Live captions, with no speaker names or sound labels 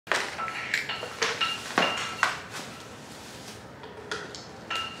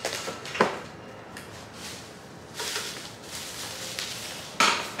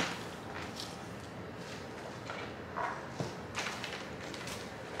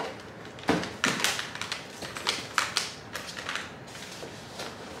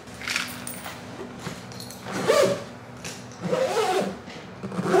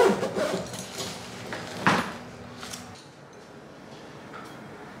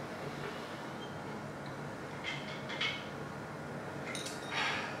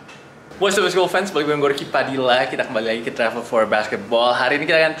What's up school fans, balik dengan gue Rocky Padila. Kita kembali lagi ke Travel for Basketball. Hari ini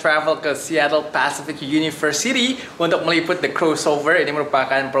kita akan travel ke Seattle Pacific University untuk meliput the Crawsover. Ini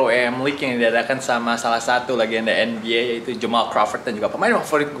merupakan Pro AM League yang diadakan sama salah satu legenda NBA, yaitu Jamal Crawford dan juga pemain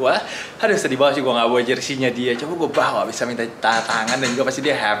favorit gue. Aduh, sedih banget sih gue gak bawa jersinya dia. Coba gue bawa, bisa minta tanda tangan dan juga pasti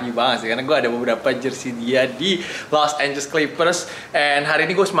dia happy banget sih, karena gue ada beberapa jersey dia di Los Angeles Clippers. And hari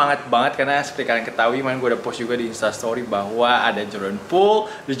ini gue semangat banget karena seperti kalian ketahui, gue udah post juga di Instastory bahwa ada Jordan Poole,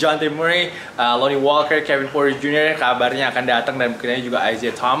 Dejounte Murray, Lonnie Walker, Kevin Porter Jr. kabarnya akan datang, dan mungkin juga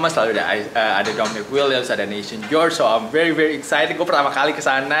Isaiah Thomas, lalu ada Dominic Williams, ada Nation George. So I'm very excited. Gue pertama kali ke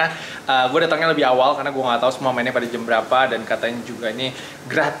sana. Gue datangnya lebih awal karena gue nggak tahu semua mainnya pada jam berapa, dan katanya juga ini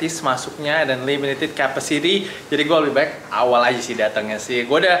gratis masuknya dan limited capacity. Jadi gue lebih baik awal aja sih datangnya sih.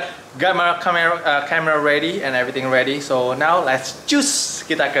 Gue udah got my camera ready and everything ready. So now let's choose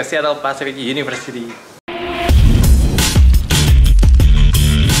kita ke Seattle Pacific University.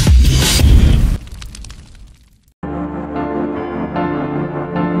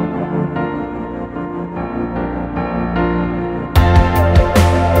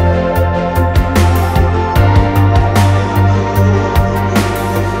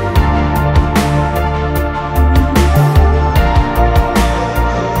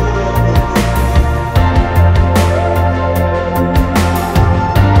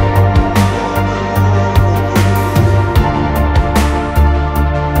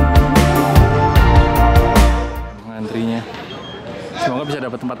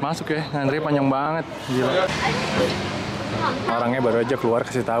 Tempat masuk ya, ngantri panjang banget, gila. Orangnya baru aja keluar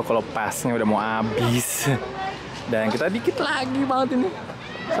kasih tahu kalau pasnya udah mau habis, dan kita dikit lagi banget ini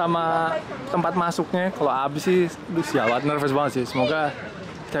sama tempat masuknya. Kalau habis sih, aduh sialat, nervous banget sih. Semoga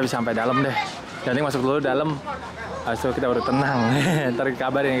kita bisa sampai dalam deh. Jadi masuk dulu dalam, habis itu kita baru tenang. Ntar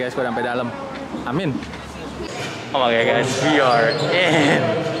kabarin guys kalau sampai dalam. Amin. Oh my god guys, we are in.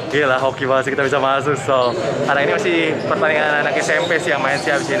 Gila, hoki banget sih kita bisa masuk. So, karena ini masih pertandingan anak SMP sih yang main sih.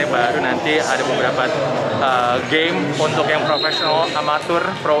 Habis ini baru nanti ada beberapa game untuk yang profesional, amatur,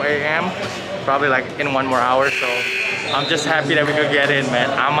 pro AM. Probably like in 1 more hour. So, I'm just happy that we could get in, man.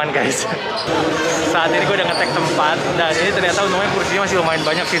 Aman guys. Saat ini gue udah ngetek tempat, dan ini ternyata untungnya kursinya masih lumayan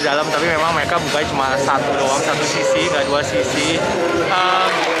banyak sih di dalam. Tapi memang mereka buka cuma satu doang, satu sisi, nggak 2 sisi.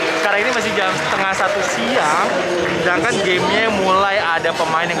 Sekarang ini masih jam setengah 1 siang, sedangkan gamenya mulai ada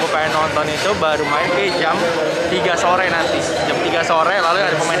pemain yang gue pengen nonton itu baru main ke jam 3 sore nanti. Jam 3 sore, lalu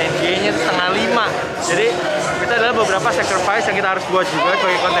ada pemain NBA-nya setengah 5. Jadi kita adalah beberapa sacrifice yang kita harus buat juga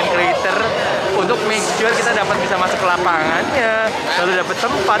sebagai content creator untuk make sure kita dapat bisa masuk ke lapangannya, lalu dapat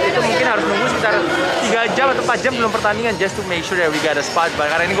tempat. Itu mungkin harus nunggu sekitar 3 jam atau 4 jam sebelum pertandingan, just to make sure that we got a spot.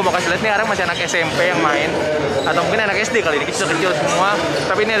 Karena ini gue mau kasih lihat nih, sekarang masih anak SMP yang main, atau mungkin anak SD kali ini, kecil-kecil semua.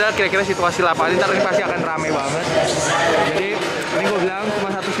 Tapi ini adalah kira-kira situasi lapangan, ntar ini pasti akan rame banget. Jadi ini gue bilang cuma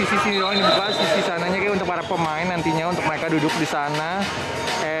satu sisi sini doang dibuka, sisi sananya kayak untuk para pemain nantinya, untuk mereka duduk di sana.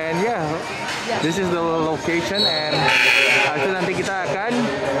 And yeah, this is the location, and itu nanti kita akan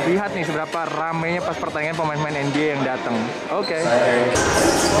lihat nih seberapa ramainya pas pertandingan pemain-pemain NBA yang datang. Oke.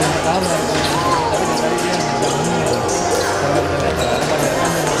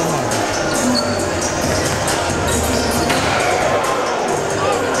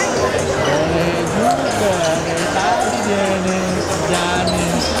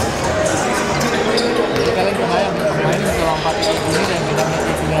 Kalian kebayang main bisa lompat kayak gini dan kita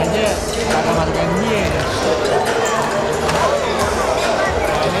ngeliat sini aja bakal masuk NBA.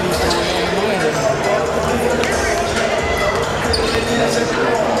 Kayaknya di seluruh gue deh.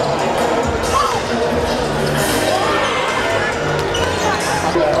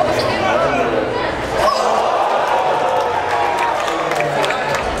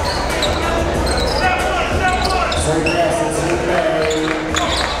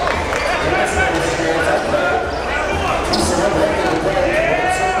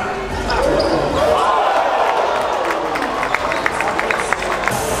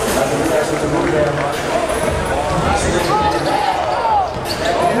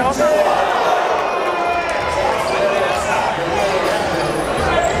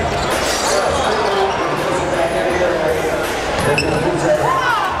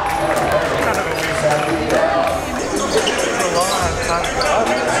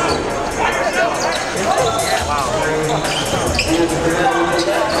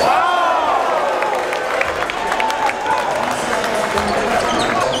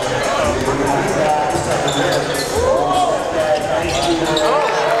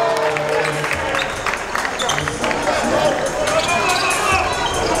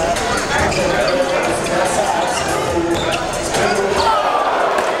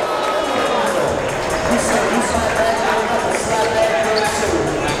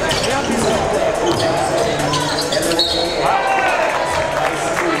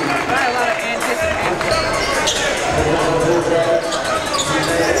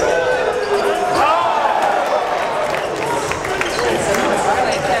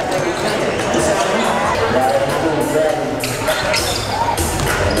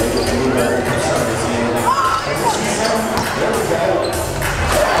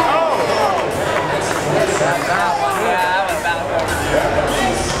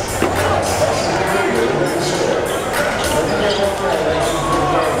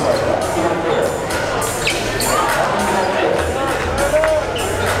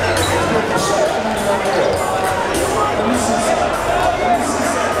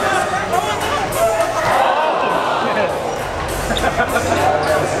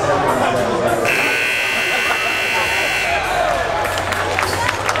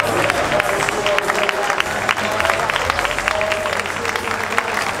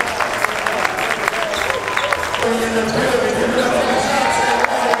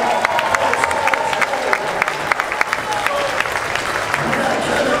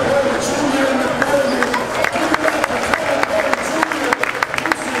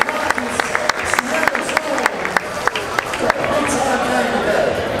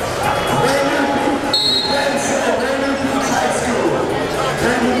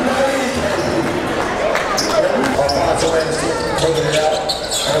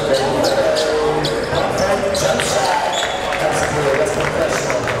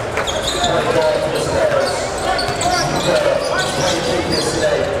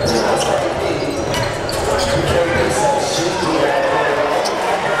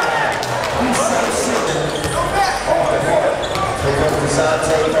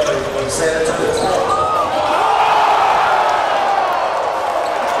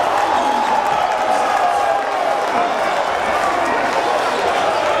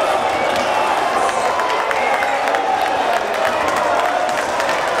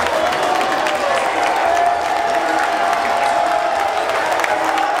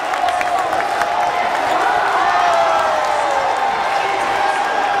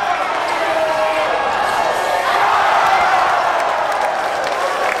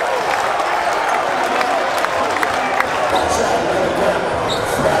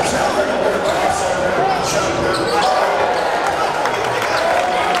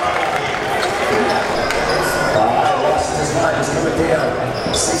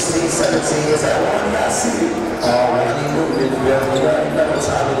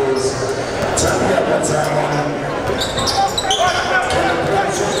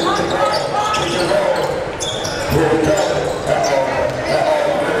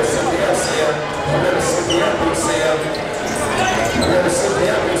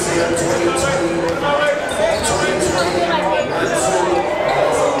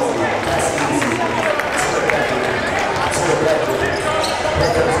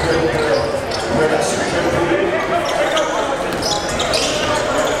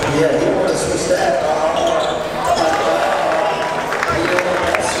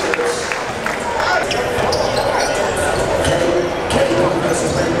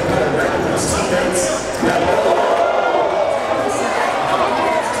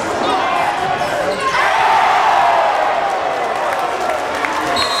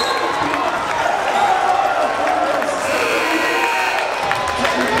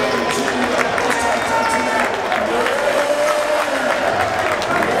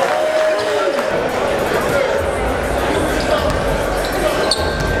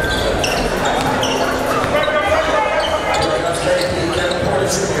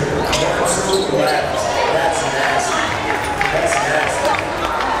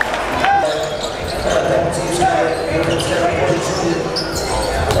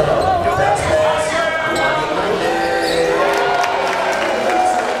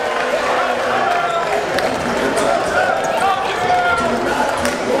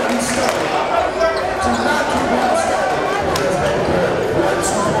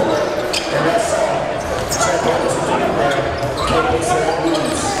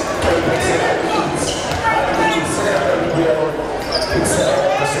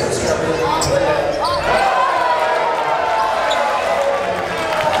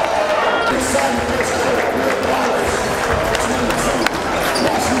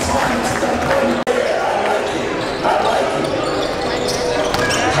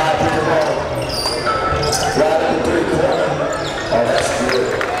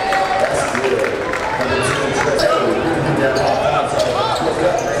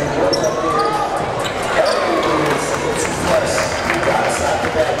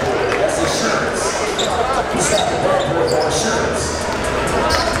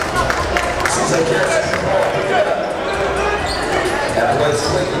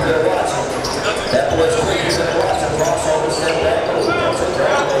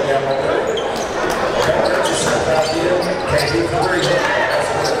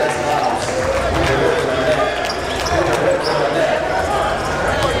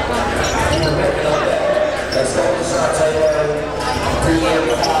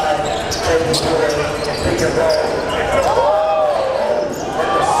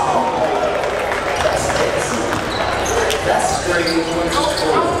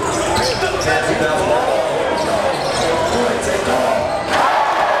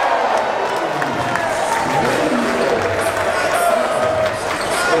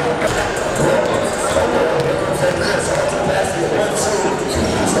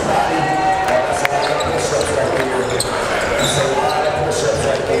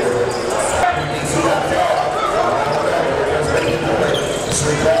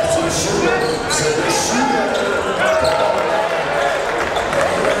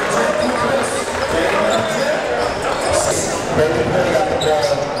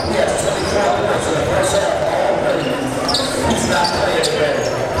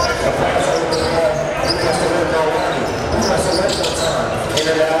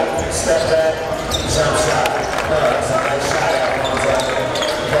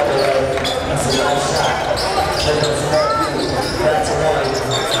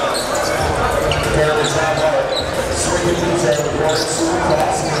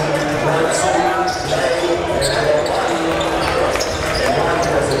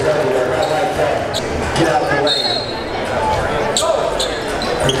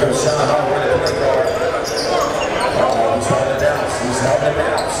 He's held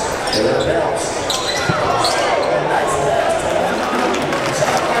the bounce.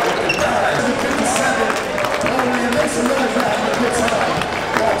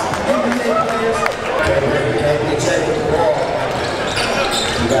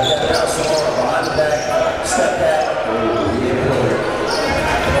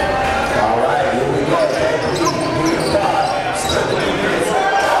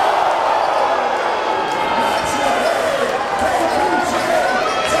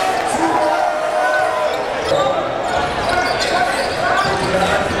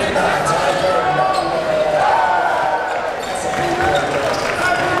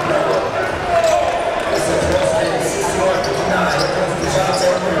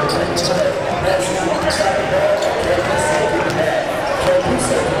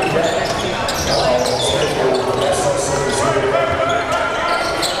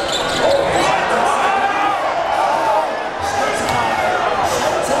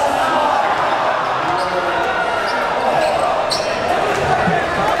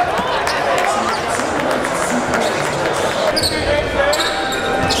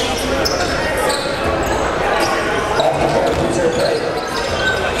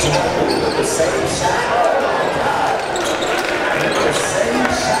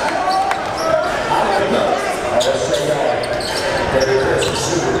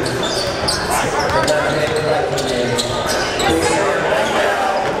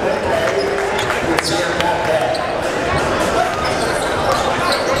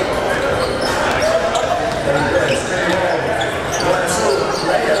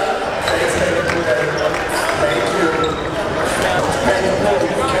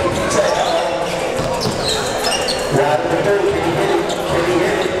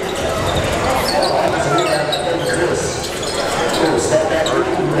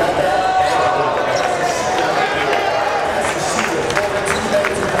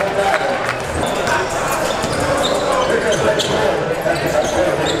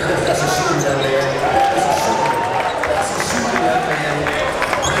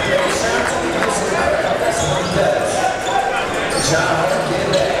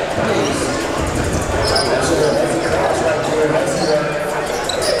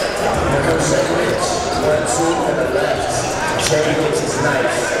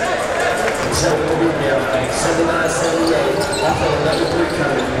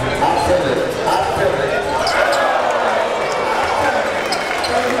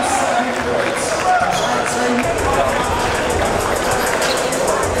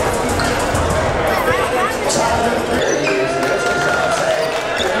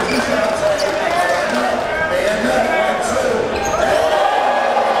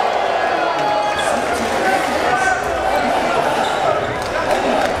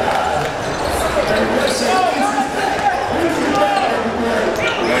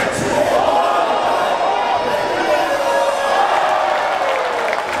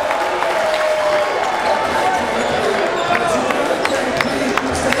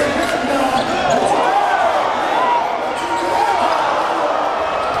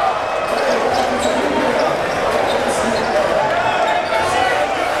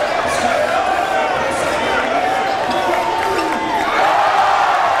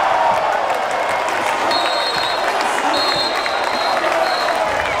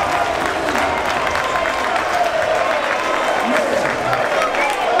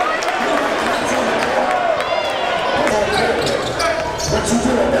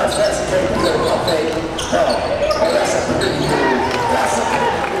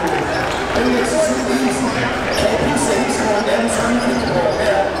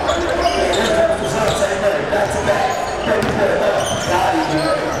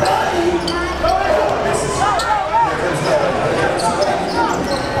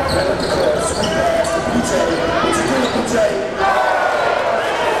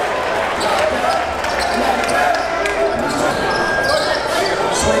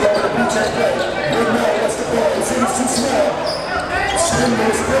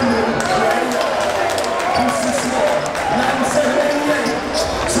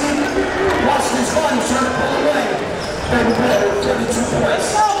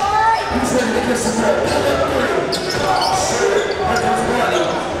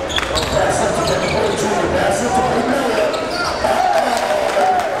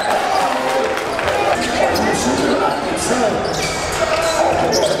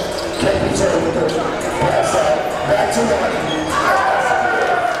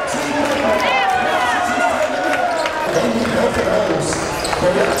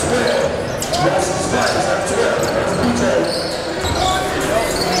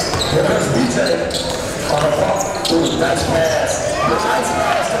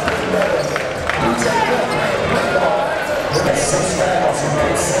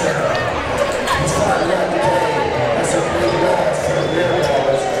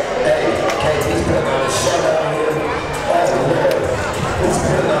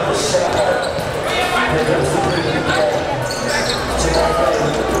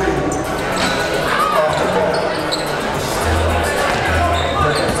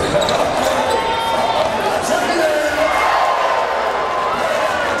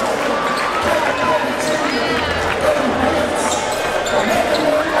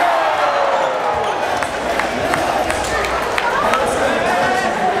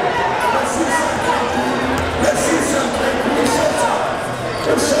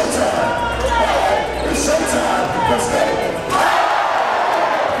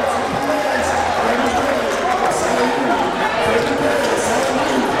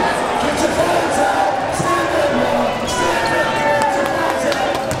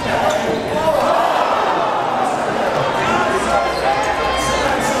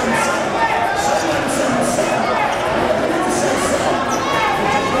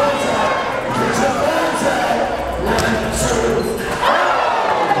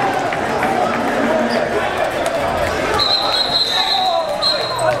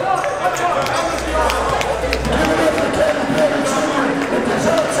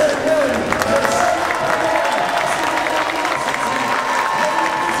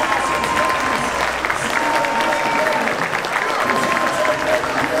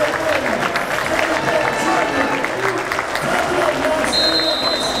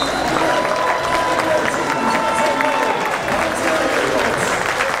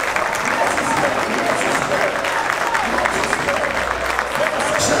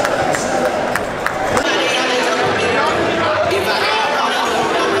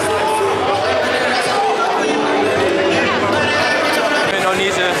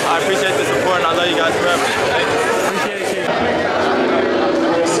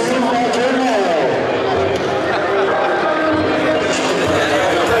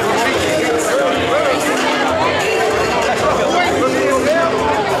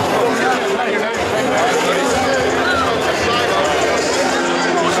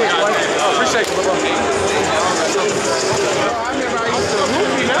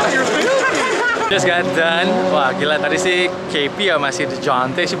 Just got done. Wah gila, tadi sih KP ya masih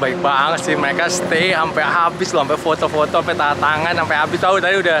Dejounte sih baik banget sih. Mereka stay sampai habis loh, sampai foto-foto, sampai tanda tangan, sampai habis. Tahu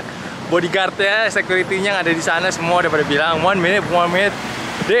tadi udah bodyguardnya, security-nya yang ada di sana semua udah pada bilang 1 minute.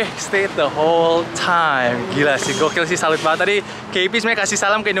 Deh, stay the whole time. Gila sih, gokil sih, salut banget. Tadi KP sebenarnya kasih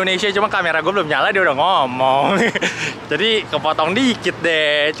salam ke Indonesia, cuma kamera gue belum nyala, dia udah ngomong. Jadi kepotong dikit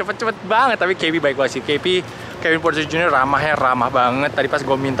deh, cepet-cepet banget. Tapi KP baik banget sih. Kevin Porter Jr. ramah banget. Tadi pas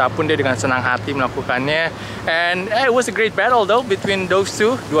gue minta pun dia dengan senang hati melakukannya. And it was a great battle though between those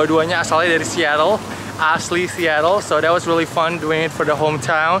two. Dua-duanya asalnya dari Seattle, asli Seattle. So that was really fun doing it for the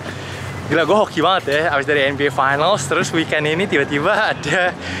hometown. Gila, gue hoki banget ya, abis dari NBA Finals, terus weekend ini tiba-tiba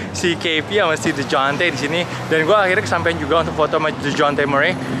ada si KP sama si Dejounte di sini, dan gue akhirnya kesampaian juga untuk foto sama Dejounte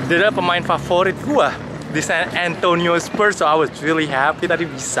Murray. Dia adalah pemain favorit gue di San Antonio Spurs, so I was really happy tadi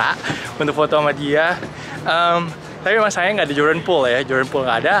bisa untuk foto sama dia. Tapi masalahnya nggak ada Jordan Poole ya, Jordan Poole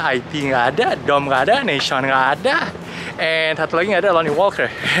nggak ada, IT nggak ada, Dom nggak ada, Nation nggak ada, and satu lagi nggak ada, Lonnie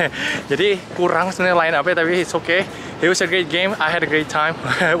Walker. Jadi kurang sebenarnya line up-nya, tapi it's okay. It was a great game, I had a great time.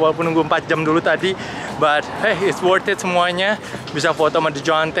 Walaupun nunggu 4 jam dulu tadi, but hey, it's worth it semuanya. Bisa foto sama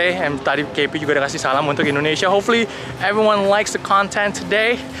Dejounte, and tadi KP juga udah kasih salam untuk Indonesia. Hopefully everyone likes the content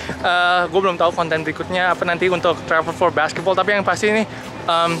today. Gue belum tahu konten berikutnya apa nanti untuk Travel for Basketball, tapi yang pasti ini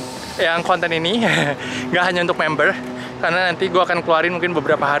yang konten ini nggak hanya untuk member, karena nanti gue akan keluarin mungkin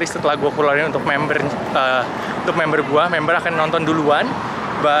beberapa hari setelah gue keluarin untuk member gue. Member akan nonton duluan,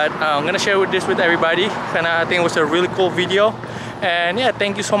 but I'm gonna share this with everybody karena I think it was a really cool video. And yeah,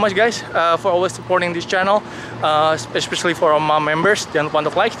 thank you so much guys for always supporting this channel, especially for our mom members. Jangan lupa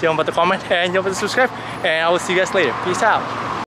untuk like, jangan lupa untuk comment, and jangan lupa untuk subscribe. And I will see you guys later. Peace out.